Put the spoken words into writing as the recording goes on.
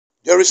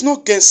There is no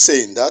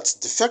gainsaying that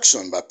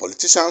defection by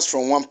politicians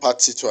from one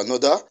party to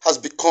another has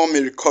become a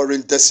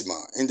recurring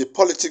decimal in the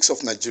politics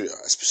of Nigeria,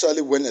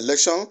 especially when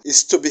election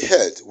is to be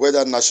held,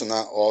 whether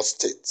national or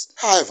state.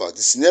 However,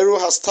 the scenario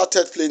has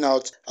started playing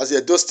out as the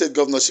Edo State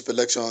governorship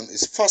election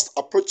is fast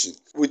approaching,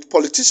 with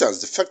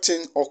politicians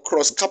defecting or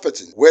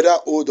cross-carpeting, whether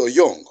old or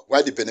young,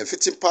 while the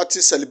benefiting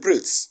party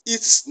celebrates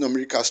its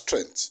numerical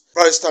strength.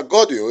 Barrister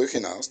Godwin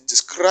Oyekina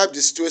described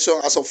the situation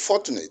as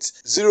unfortunate,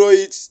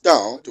 zeroing it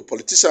down to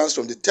politicians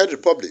from the Third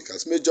Republic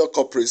as major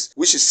culprits,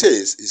 which he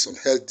says is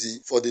unhealthy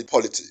for the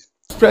polity.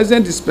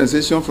 Present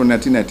dispensation from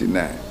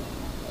 1999,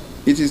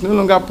 it is no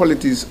longer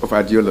politics of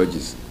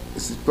ideologies,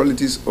 it's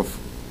politics of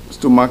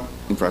stomach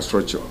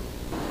infrastructure.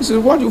 This is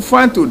what you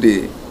find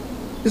today.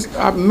 These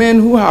are men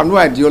who have no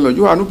ideology,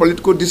 who have no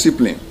political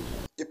discipline.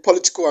 A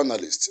political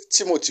analyst,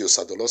 Timothy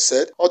Osadolo,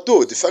 said,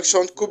 although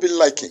defection could be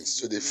likened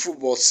to the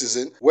football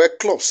season where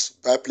clubs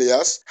buy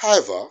players,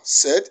 however,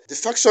 said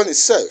defection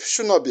itself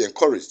should not be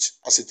encouraged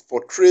as it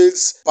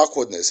portrays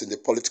backwardness in the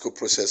political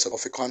process of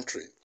a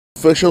country.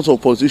 Defections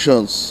of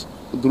politicians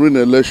during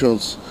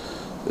elections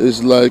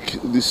is like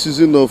the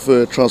season of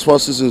transfer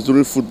seasons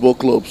during football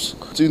clubs.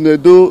 In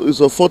Edo,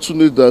 it's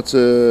unfortunate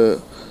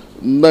that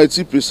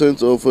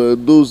 90%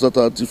 of those that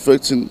are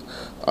defecting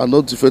are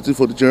not defecting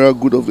for the general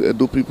good of the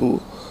Edo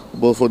people,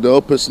 but for their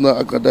own personal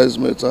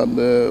aggrandizement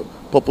and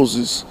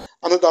purposes.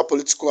 Another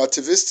political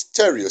activist,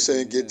 Terry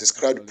Osengate,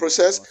 described the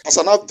process as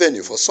an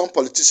avenue for some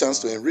politicians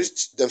to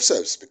enrich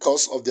themselves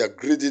because of their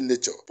greedy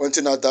nature,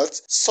 pointing out that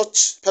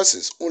such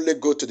persons only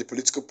go to the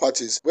political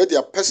parties where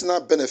their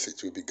personal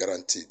benefit will be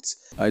guaranteed.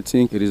 I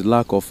think it is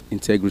lack of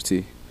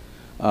integrity,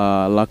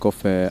 lack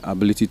of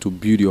ability to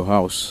build your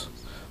house,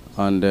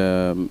 and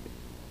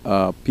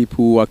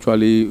people who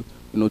actually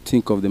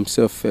think of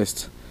themselves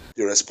first.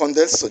 The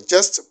respondents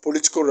suggest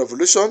political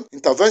revolution,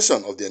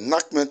 intervention of the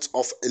enactment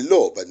of a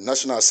law by the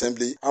National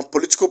Assembly, and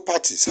political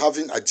parties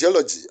having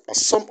ideology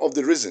as some of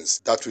the reasons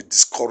that will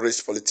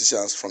discourage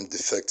politicians from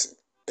defecting.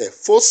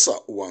 Efosa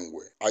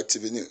Uwangwe,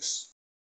 ITV News.